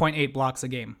 4.8 blocks a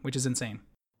game, which is insane.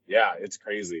 Yeah, it's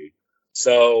crazy.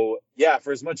 So, yeah,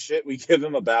 for as much shit we give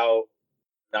him about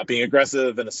not being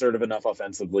aggressive and assertive enough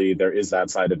offensively, there is that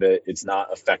side of it. It's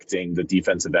not affecting the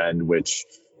defensive end, which,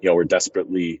 you know, we're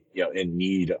desperately, you know, in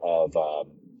need of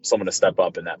someone to step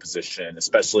up in that position,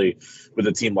 especially with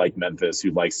a team like Memphis who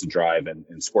likes to drive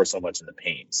and score so much in the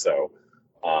paint. So,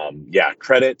 yeah,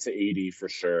 credit to AD for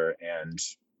sure. And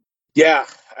yeah,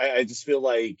 I just feel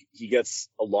like he gets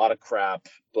a lot of crap,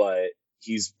 but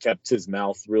he's kept his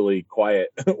mouth really quiet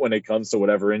when it comes to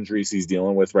whatever injuries he's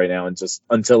dealing with right now, and just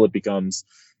until it becomes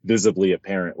visibly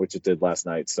apparent, which it did last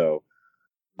night. So,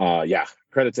 yeah,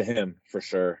 credit to him for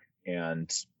sure.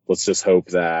 And let's just hope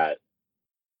that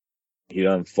he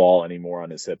doesn't fall anymore on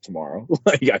his hip tomorrow.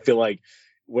 Like, I feel like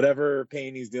whatever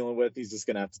pain he's dealing with, he's just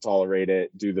going to have to tolerate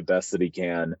it, do the best that he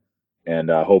can. And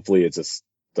hopefully it just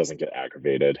doesn't get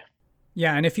aggravated.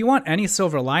 Yeah, and if you want any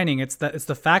silver lining, it's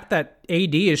the fact that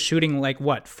AD is shooting like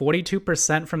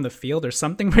 42% from the field or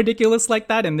something ridiculous like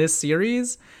that in this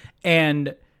series,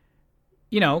 and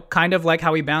you know, kind of like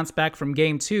how he bounced back from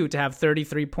game 2 to have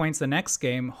 33 points the next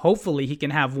game. Hopefully, he can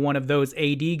have one of those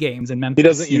AD games in Memphis. He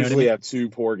doesn't usually have 2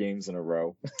 poor games in a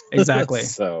row. Exactly.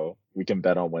 So we can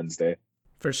bet on Wednesday.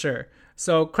 For sure.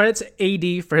 So credit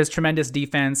to AD for his tremendous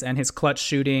defense and his clutch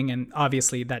shooting, and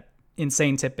obviously that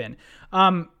insane tip in.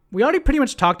 We already pretty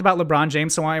much talked about LeBron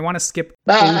James, so I want to skip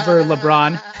over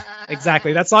LeBron.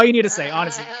 Exactly. That's all you need to say,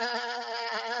 honestly.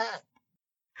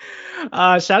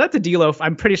 Shout out to DLO.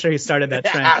 I'm pretty sure he started that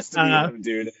trend. It has to be him,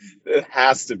 dude. It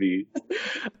has to be.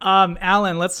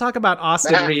 Alan, let's talk about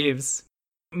Austin Reeves.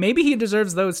 Maybe he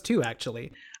deserves those too,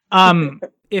 actually.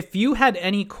 If you had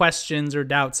any questions or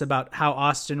doubts about how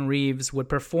Austin Reeves would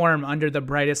perform under the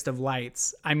brightest of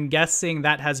lights, I'm guessing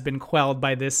that has been quelled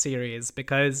by this series,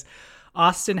 because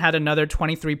Austin had another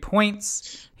 23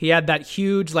 points. He had that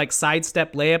huge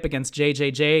sidestep layup against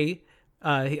JJJ.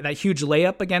 That huge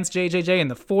layup against JJJ in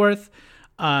the fourth.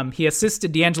 He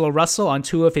assisted D'Angelo Russell on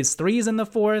 2 of his threes in the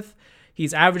fourth.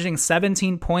 He's averaging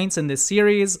 17 points in this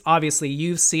series. Obviously,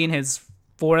 you've seen his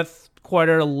fourth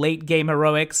quarter late game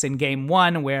heroics in game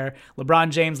 1 where LeBron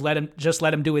James let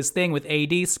him do his thing with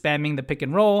AD spamming the pick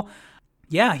and roll.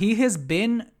 Yeah, he has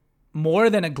been more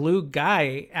than a glue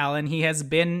guy, Alan. He has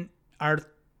been our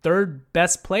third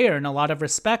best player in a lot of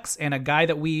respects, and a guy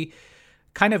that we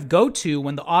kind of go to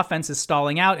when the offense is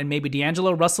stalling out and maybe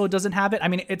D'Angelo Russell doesn't have it. I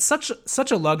mean, it's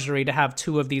such a luxury to have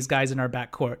two of these guys in our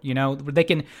backcourt, you know? They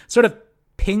can sort of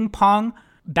ping pong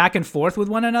back and forth with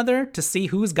one another to see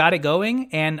who's got it going,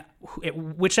 and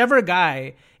whichever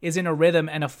guy is in a rhythm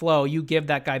and a flow, you give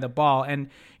that guy the ball. And,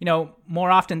 you know,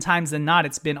 more oftentimes than not,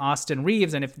 it's been Austin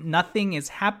Reeves, and if nothing is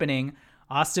happening,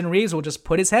 Austin Reeves will just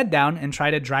put his head down and try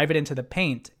to drive it into the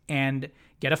paint and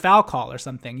get a foul call or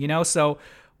something, you know? So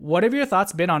what have your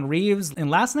thoughts been on Reeves in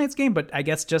last night's game, but I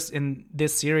guess just in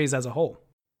this series as a whole?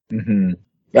 Mm-hmm.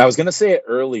 Yeah, I was going to say it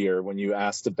earlier when you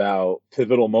asked about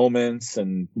pivotal moments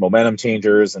and momentum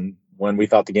changers and when we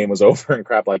thought the game was over and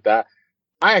crap like that.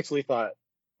 I actually thought,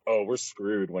 oh, we're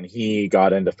screwed when he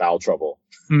got into foul trouble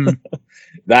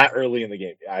that early in the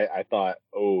game. I thought,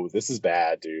 oh, this is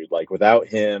bad, dude. Like, without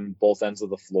him, both ends of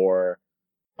the floor,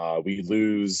 we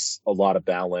lose a lot of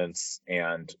balance.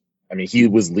 And I mean, he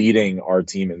was leading our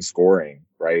team in scoring,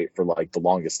 right, for like the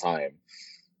longest time.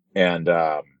 And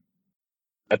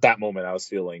at that moment, I was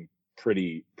feeling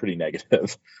pretty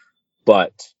negative.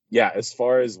 But yeah, as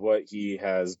far as what he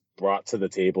has brought to the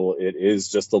table, it is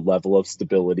just a level of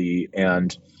stability.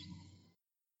 And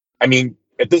I mean,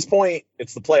 at this point,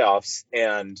 it's the playoffs,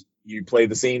 and you play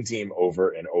the same team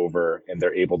over and over, and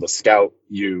they're able to scout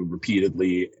you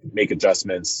repeatedly, make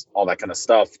adjustments, all that kind of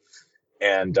stuff.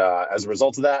 And as a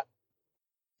result of that,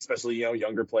 especially, you know,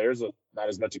 younger players with not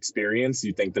as much experience,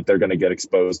 you think that they're going to get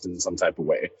exposed in some type of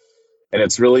way. And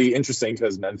it's really interesting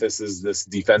because Memphis is this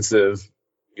defensive,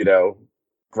 you know,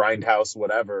 grindhouse,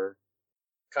 whatever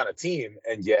kind of team.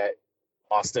 And yet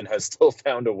Austin has still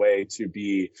found a way to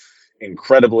be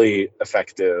incredibly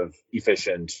effective,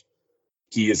 efficient.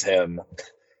 He is him.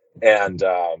 And,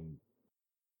 man,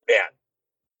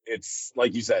 it's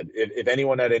like you said, if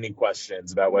anyone had any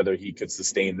questions about whether he could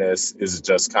sustain this, is it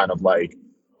just kind of like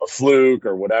a fluke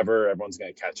or whatever, everyone's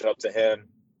going to catch up to him.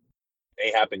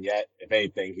 Ain't happened yet. If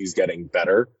anything, he's getting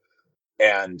better,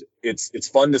 and it's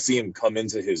fun to see him come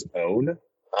into his own,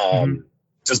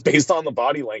 just based on the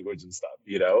body language and stuff,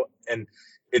 you know. And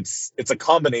it's a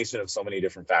combination of so many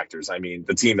different factors. I mean,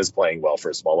 the team is playing well,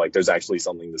 first of all. Like, there's actually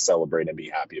something to celebrate and be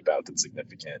happy about that's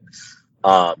significant.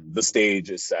 The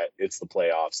stage is set. It's the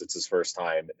playoffs. It's his first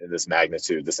time in this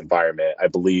magnitude, this environment. I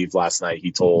believe last night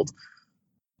he told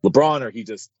LeBron,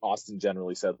 or Austin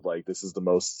generally said, like, this is the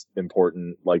most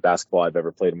important, like, basketball I've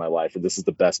ever played in my life, or this is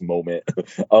the best moment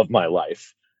of my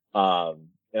life. And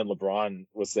LeBron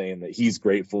was saying that he's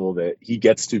grateful that he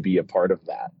gets to be a part of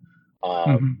that,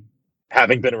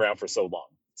 having been around for so long.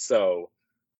 So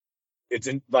it's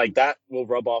like that will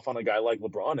rub off on a guy like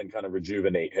LeBron and kind of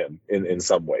rejuvenate him in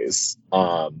some ways.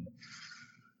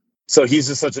 So he's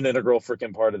just such an integral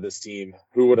freaking part of this team.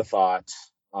 Who would have thought?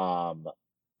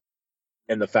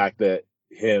 And the fact that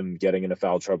him getting into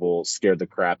foul trouble scared the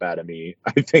crap out of me,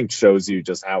 I think shows you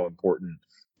just how important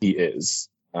he is.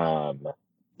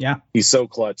 Yeah. He's so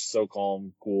clutch, so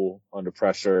calm, cool, under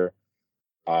pressure.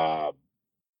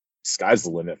 Sky's the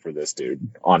limit for this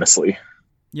dude, honestly.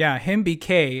 Yeah, him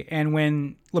BK. And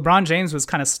when LeBron James was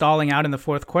kind of stalling out in the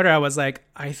fourth quarter, I was like,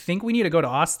 I think we need to go to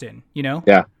Austin, you know?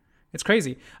 Yeah. It's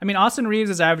crazy. I mean, Austin Reeves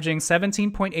is averaging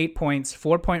 17.8 points,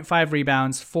 4.5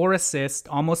 rebounds, 4 assists,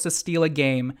 almost a steal a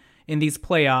game in these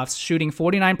playoffs, shooting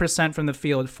 49% from the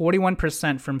field,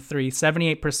 41% from three,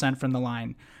 78% from the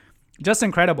line. Just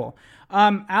incredible.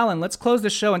 Alan, let's close the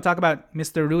show and talk about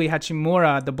Mr. Rui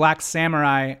Hachimura, the Black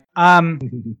Samurai.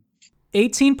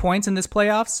 18 points in this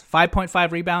playoffs,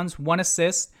 5.5 rebounds, 1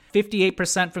 assist,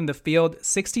 58% from the field,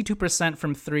 62%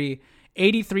 from three,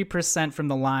 83% from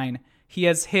the line. He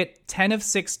has hit 10 of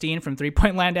 16 from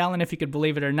three-point land, Allen, if you could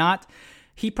believe it or not.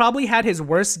 He probably had his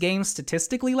worst game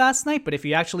statistically last night, but if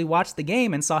you actually watched the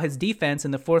game and saw his defense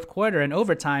in the fourth quarter and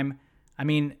overtime, I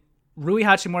mean, Rui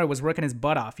Hachimura was working his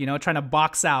butt off, you know, trying to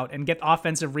box out and get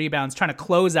offensive rebounds, trying to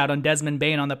close out on Desmond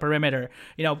Bane on the perimeter,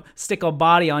 you know, stick a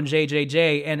body on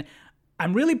JJJ. And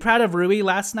I'm really proud of Rui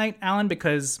last night, Allen,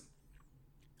 because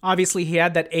obviously he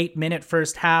had that 8-minute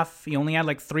first half. He only had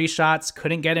like 3 shots,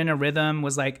 couldn't get in a rhythm,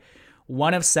 was like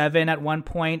 1 of 7 at one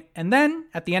point. And then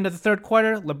at the end of the third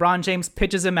quarter, LeBron James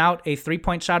pitches him out a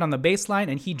 3-point shot on the baseline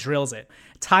and he drills it.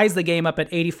 Ties the game up at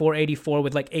 84-84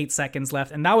 with like 8 seconds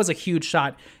left. And that was a huge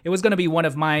shot. It was going to be one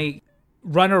of my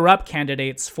runner-up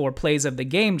candidates for plays of the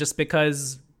game just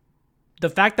because the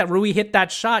fact that Rui hit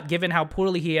that shot, given how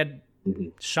poorly he had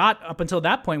shot up until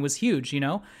that point, was huge,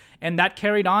 and that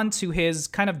carried on to his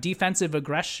kind of defensive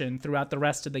aggression throughout the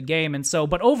rest of the game. And so,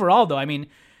 but overall though, I mean,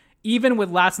 even with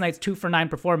last night's 2-for-9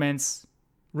 performance,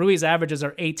 Rui's averages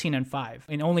are 18 and 5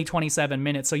 in only 27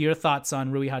 minutes. So your thoughts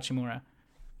on Rui Hachimura?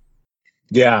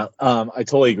 Yeah, I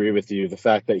totally agree with you. The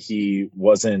fact that he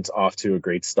wasn't off to a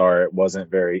great start,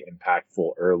 wasn't very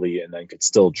impactful early, and then could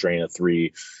still drain a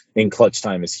three in clutch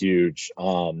time is huge.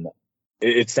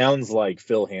 It sounds like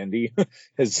Phil Handy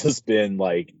has just been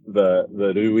like the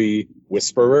Rui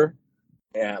whisperer,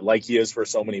 and like he is for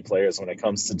so many players when it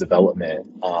comes to development.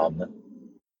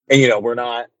 And we're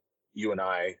not, you and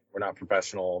I, we're not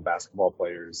professional basketball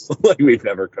players. Like we've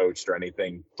never coached or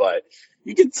anything, but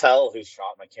you can tell his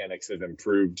shot mechanics have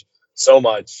improved so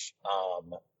much.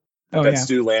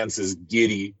 Stu Lance is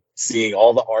giddy seeing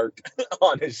all the arc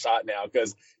on his shot now,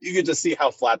 because you could just see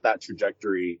how flat that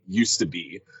trajectory used to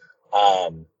be.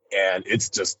 And it's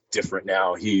just different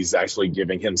now. He's actually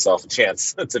giving himself a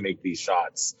chance to make these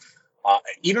shots.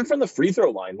 Even from the free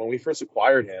throw line, when we first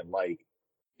acquired him, like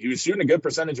he was shooting a good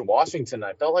percentage in Washington.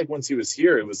 I felt like once he was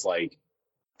here, it was like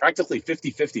practically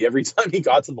 50-50 every time he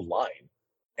got to the line.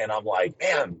 And I'm like,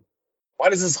 man, why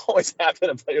does this always happen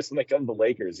to players when they come to the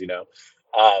Lakers,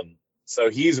 So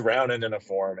he's rounding in a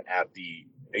form at the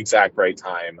exact right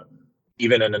time.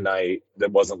 Even in a night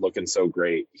that wasn't looking so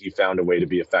great, he found a way to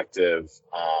be effective.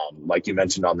 Like you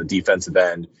mentioned on the defensive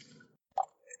end,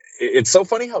 it's so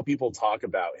funny how people talk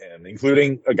about him,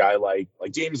 including a guy like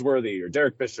James Worthy or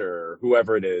Derek Fisher or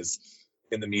whoever it is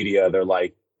in the media. They're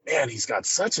like, man, he's got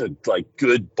such a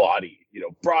good body,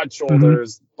 broad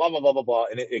shoulders, blah, blah, blah, blah, blah.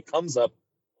 And it comes up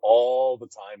all the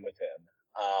time with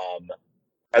him,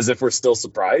 as if we're still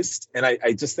surprised. And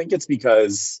I just think it's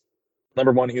because,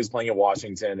 number one, he was playing in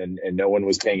Washington and no one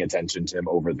was paying attention to him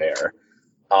over there.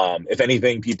 If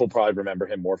anything, people probably remember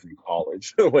him more from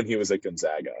college when he was at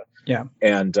Gonzaga. Yeah.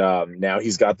 And now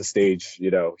he's got the stage,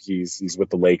 he's with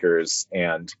the Lakers,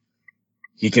 and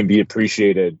he can be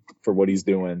appreciated for what he's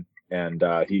doing. And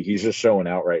he's just showing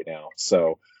out right now.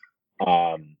 So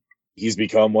he's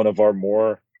become one of our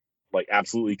more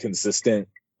absolutely consistent,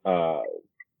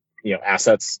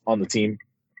 assets on the team.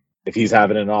 If he's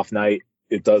having an off night,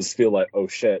 it does feel like, oh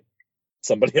shit,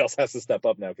 somebody else has to step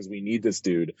up now because we need this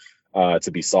dude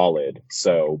to be solid.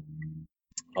 So,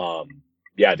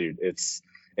 yeah, dude,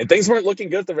 and things weren't looking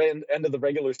good at the end of the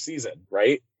regular season,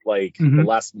 right? The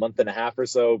last month and a half or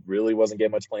so really wasn't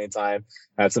getting much playing time.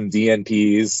 Had some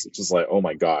DNPs, just like, oh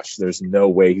my gosh, there's no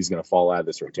way he's going to fall out of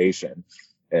this rotation.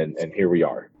 And here we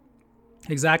are.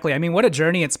 Exactly. I mean, what a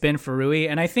journey it's been for Rui.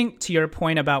 And I think to your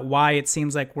point about why it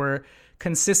seems like we're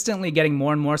consistently getting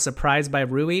more and more surprised by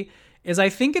Rui is I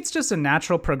think it's just a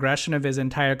natural progression of his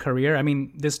entire career. I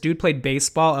mean, this dude played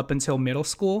baseball up until middle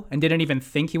school and didn't even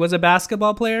think he was a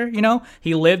basketball player,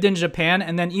 He lived in Japan,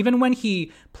 and then even when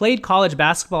he played college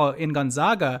basketball in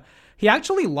Gonzaga, he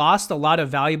actually lost a lot of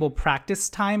valuable practice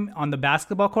time on the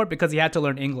basketball court because he had to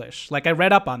learn English. I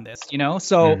read up on this,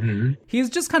 So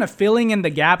he's just kind of filling in the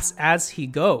gaps as he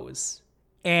goes.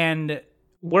 And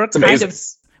we're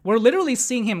literally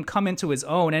seeing him come into his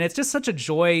own, and it's just such a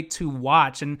joy to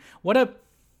watch. And what a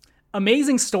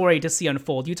amazing story to see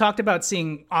unfold. You talked about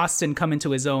seeing Austin come into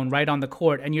his own right on the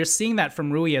court, and you're seeing that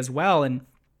from Rui as well. And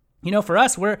for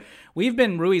us, we've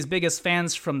been Rui's biggest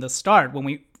fans from the start when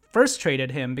we first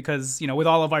traded him, because with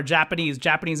all of our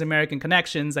Japanese American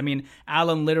connections, I mean,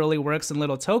 Alan literally works in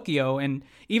Little Tokyo, and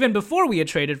even before we had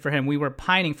traded for him, we were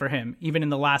pining for him, even in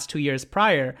the last 2 years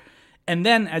prior. And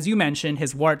then, as you mentioned,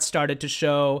 his warts started to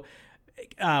show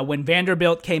when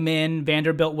Vanderbilt came in.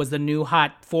 Vanderbilt was the new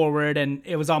hot forward, and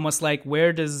it was almost like,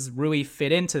 where does Rui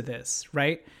fit into this,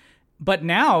 right? But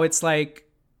now it's like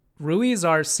Rui's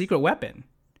our secret weapon.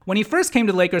 When he first came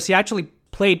to the Lakers, he actually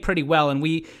played pretty well, and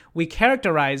we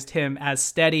characterized him as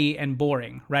steady and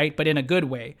boring, right? But in a good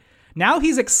way. Now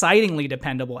he's excitingly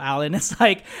dependable, Alan. It's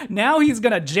like, now he's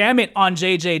going to jam it on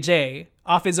JJJ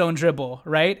off his own dribble,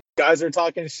 right? Guys are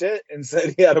talking shit and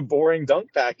said he had a boring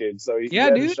dunk package, so he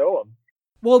had to show him.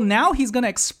 Well, now he's going to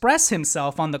express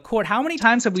himself on the court. How many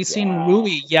times have we seen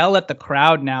Rui yell at the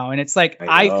crowd now? And it's like,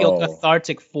 I feel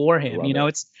cathartic for him.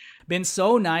 It's been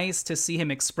so nice to see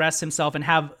him express himself and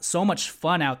have so much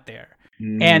fun out there.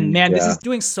 And man, this is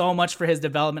doing so much for his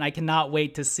development. I cannot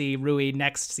wait to see Rui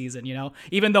next season,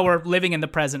 even though we're living in the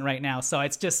present right now. So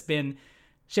it's just been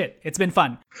it's been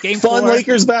fun. Game fun 4.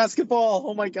 Lakers basketball.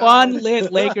 Oh my God. Fun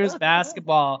Lakers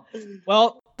basketball.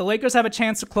 Well, the Lakers have a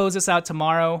chance to close this out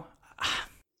tomorrow.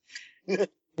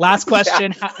 Last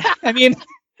question. I mean,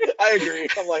 I agree.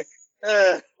 I'm like,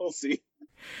 we'll see.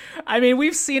 I mean,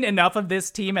 we've seen enough of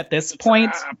this team at this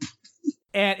point,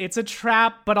 and it's a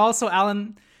trap. But also,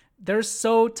 Alan, they're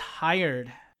so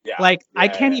tired. Yeah, I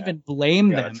can't even blame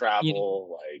them.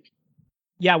 Travel,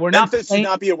 we're Memphis should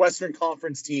not be a Western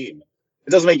Conference team. It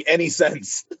doesn't make any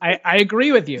sense. I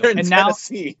agree with you. They're in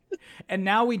Tennessee. And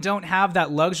now we don't have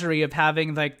that luxury of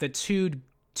having like the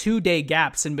two-day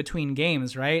gaps in between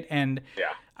games, right? And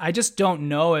I just don't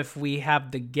know if we have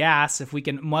the gas, if we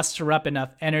can muster up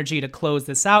enough energy to close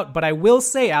this out. But I will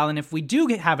say, Alan, if we do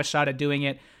have a shot at doing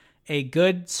it, a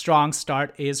good, strong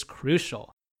start is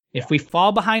crucial. If we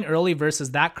fall behind early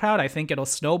versus that crowd, I think it'll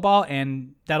snowball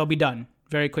and that'll be done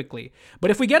very quickly.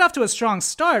 But if we get off to a strong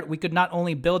start, we could not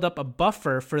only build up a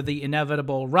buffer for the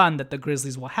inevitable run that the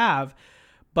Grizzlies will have,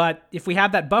 but if we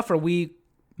have that buffer, we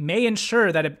may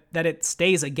ensure that it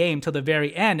stays a game till the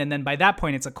very end. And then by that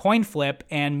point, it's a coin flip.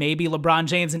 And maybe LeBron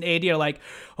James and AD are like,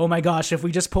 oh my gosh, if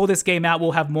we just pull this game out,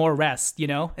 we'll have more rest. You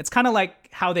know, it's kind of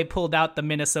like how they pulled out the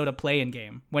Minnesota play-in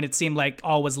game when it seemed like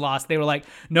all was lost. They were like,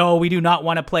 no, we do not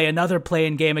want to play another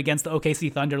play-in game against the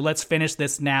OKC Thunder. Let's finish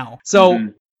this now.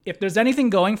 So if there's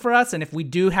anything going for us, and if we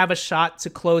do have a shot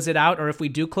to close it out, or if we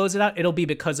do close it out, it'll be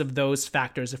because of those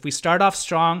factors. If we start off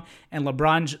strong and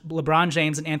LeBron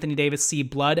James and Anthony Davis see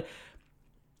blood.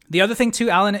 The other thing too,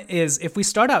 Alan, is if we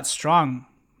start out strong,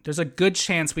 there's a good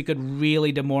chance we could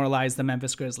really demoralize the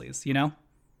Memphis Grizzlies, you know?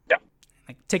 Yeah.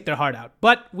 Take their heart out.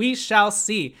 But we shall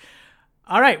see.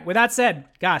 All right, with that said,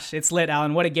 gosh, it's lit,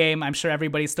 Alan. What a game. I'm sure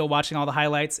everybody's still watching all the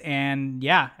highlights. And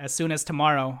yeah, as soon as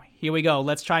tomorrow, here we go.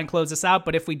 Let's try and close this out.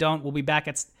 But if we don't, we'll be back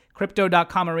at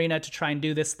Crypto.com Arena to try and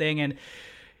do this thing and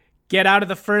get out of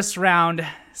the first round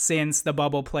since the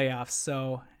bubble playoffs.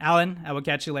 So, Alan, I will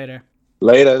catch you later.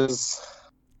 Laters.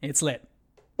 It's lit.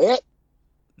 Lit.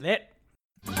 Lit.